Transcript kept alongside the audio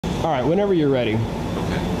All right, whenever you're ready.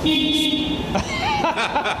 Okay.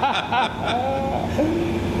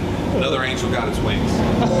 Another angel got its wings.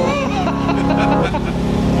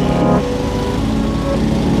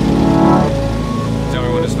 Tell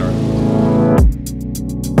me when to start.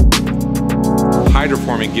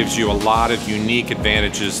 Hydroforming gives you a lot of unique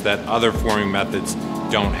advantages that other forming methods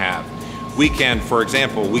don't have. We can, for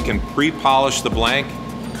example, we can pre-polish the blank,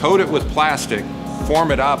 coat it with plastic,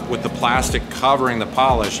 form it up with the plastic covering the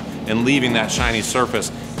polish and leaving that shiny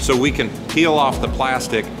surface. So we can peel off the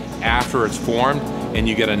plastic after it's formed and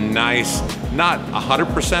you get a nice, not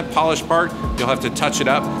 100% polished part, you'll have to touch it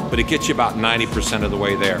up, but it gets you about 90% of the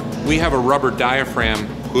way there. We have a rubber diaphragm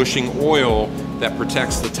pushing oil that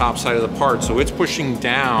protects the top side of the part, so it's pushing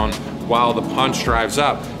down while the punch drives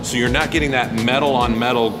up, so you're not getting that metal on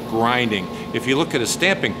metal grinding. If you look at a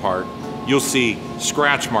stamping part, you'll see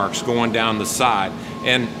scratch marks going down the side,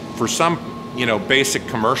 and for some, basic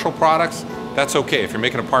commercial products, that's okay. If you're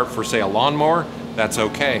making a part for, say, a lawnmower, that's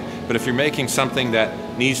okay. But if you're making something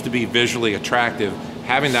that needs to be visually attractive,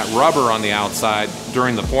 having that rubber on the outside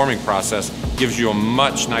during the forming process gives you a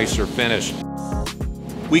much nicer finish.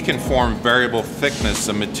 We can form variable thickness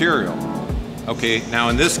of material. Okay, now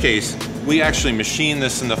in this case, we actually machined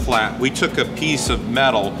this in the flat. We took a piece of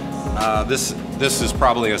metal, this is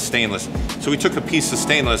probably a stainless. So we took a piece of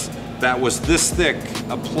stainless that was this thick,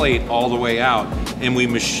 a plate all the way out, and we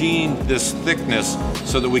machined this thickness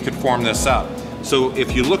so that we could form this up. So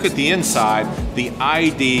if you look at the inside, the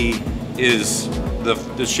ID is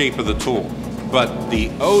the shape of the tool, but the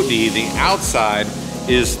OD, the outside,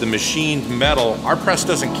 is the machined metal. Our press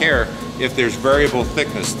doesn't care if there's variable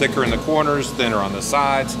thickness, thicker in the corners, thinner on the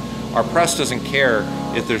sides. Our press doesn't care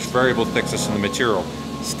if there's variable thickness in the material.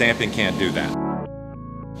 Stamping can't do that.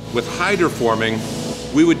 With hydroforming,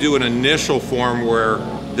 we would do an initial form where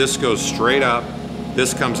this goes straight up,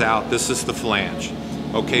 this comes out, this is the flange.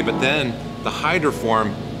 Okay, but then the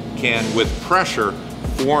hydroform can, with pressure,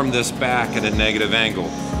 form this back at a negative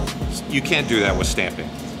angle. You can't do that with stamping.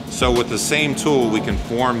 So with the same tool, we can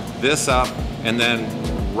form this up and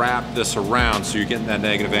then wrap this around so you're getting that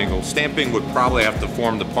negative angle. Stamping would probably have to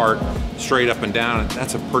form the part straight up and down.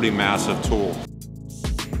 That's a pretty massive tool.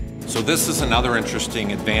 So this is another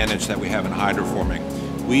interesting advantage that we have in hydroforming.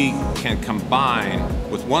 We can combine,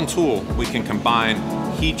 with one tool, we can combine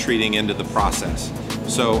heat treating into the process.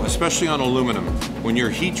 So especially on aluminum, when you're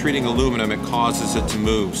heat treating aluminum, it causes it to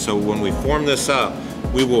move. So when we form this up,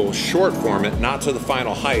 we will short form it, not to the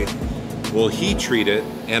final height. We'll heat treat it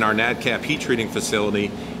in our NADCAP heat treating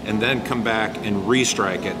facility and then come back and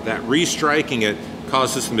restrike it. That restriking it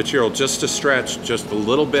causes the material just to stretch just a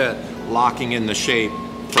little bit, locking in the shape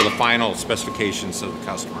for the final specifications of the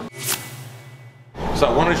customer. So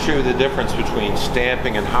I want to show you the difference between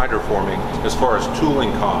stamping and hydroforming as far as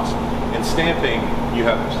tooling costs. In stamping, you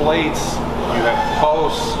have plates, you have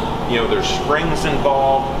posts, there's springs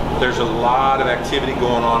involved, there's a lot of activity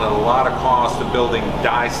going on and a lot of cost of building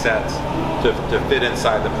die sets to fit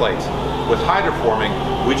inside the plates. With hydroforming,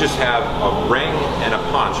 we just have a ring and a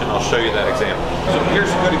punch, and I'll show you that example. So here's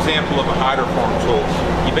a good example of a hydroform tool.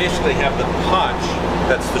 You basically have the punch,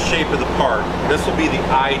 that's the shape of the part. This will be the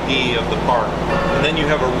ID of the part. And then you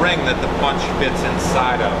have a ring that the punch fits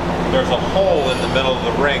inside of. There's a hole in the middle of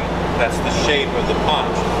the ring, that's the shape of the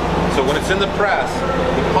punch. So when it's in the press,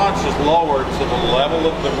 the punch is lowered to the level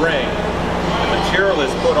of the ring, the material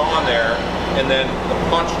is put on there, and then the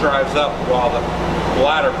punch drives up while the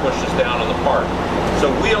bladder pushes down on the part. So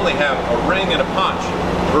we only have a ring and a punch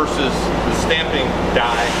versus the stamping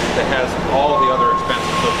die that has all the other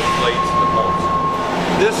expenses of the plates and the bolts.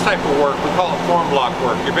 This type of work, we call it form block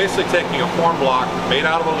work. You're basically taking a form block made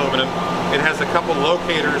out of aluminum. It has a couple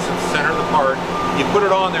locators in the center of the part. You put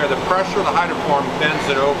it on there, the pressure of the hydroform bends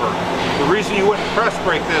it over. The reason you wouldn't press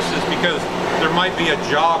brake this is because there might be a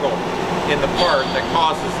joggle in the part that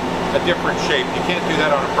causes a different shape. You can't do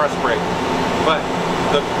that on a press brake. But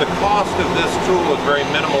the cost of this tool is very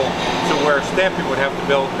minimal to where stamping would have to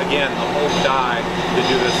build, again, a whole die to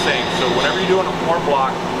do the same. So whenever you're doing a form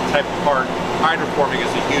block type of part, hydroforming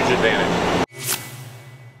is a huge advantage.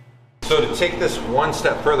 So to take this one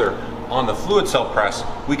step further, on the fluid cell press,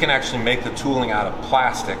 we can actually make the tooling out of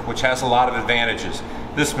plastic, which has a lot of advantages.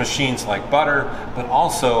 This machine's like butter, but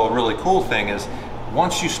also a really cool thing is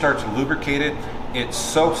once you start to lubricate it, it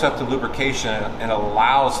soaks up the lubrication and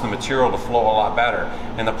allows the material to flow a lot better.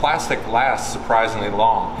 And the plastic lasts surprisingly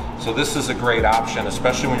long. So this is a great option,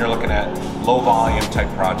 especially when you're looking at low volume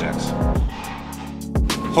type projects.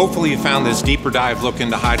 Hopefully you found this deeper dive look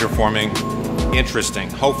into hydroforming interesting.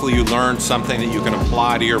 Hopefully you learned something that you can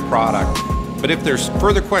apply to your product. But if there's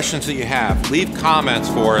further questions that you have, leave comments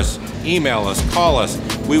for us, email us, call us.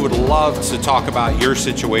 We would love to talk about your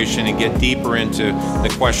situation and get deeper into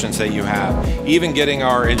the questions that you have. Even getting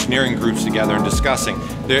our engineering groups together and discussing.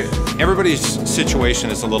 Everybody's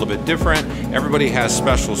situation is a little bit different. Everybody has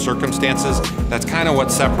special circumstances. That's kind of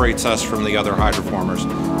what separates us from the other hydroformers.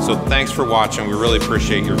 So thanks for watching. We really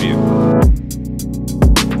appreciate your view.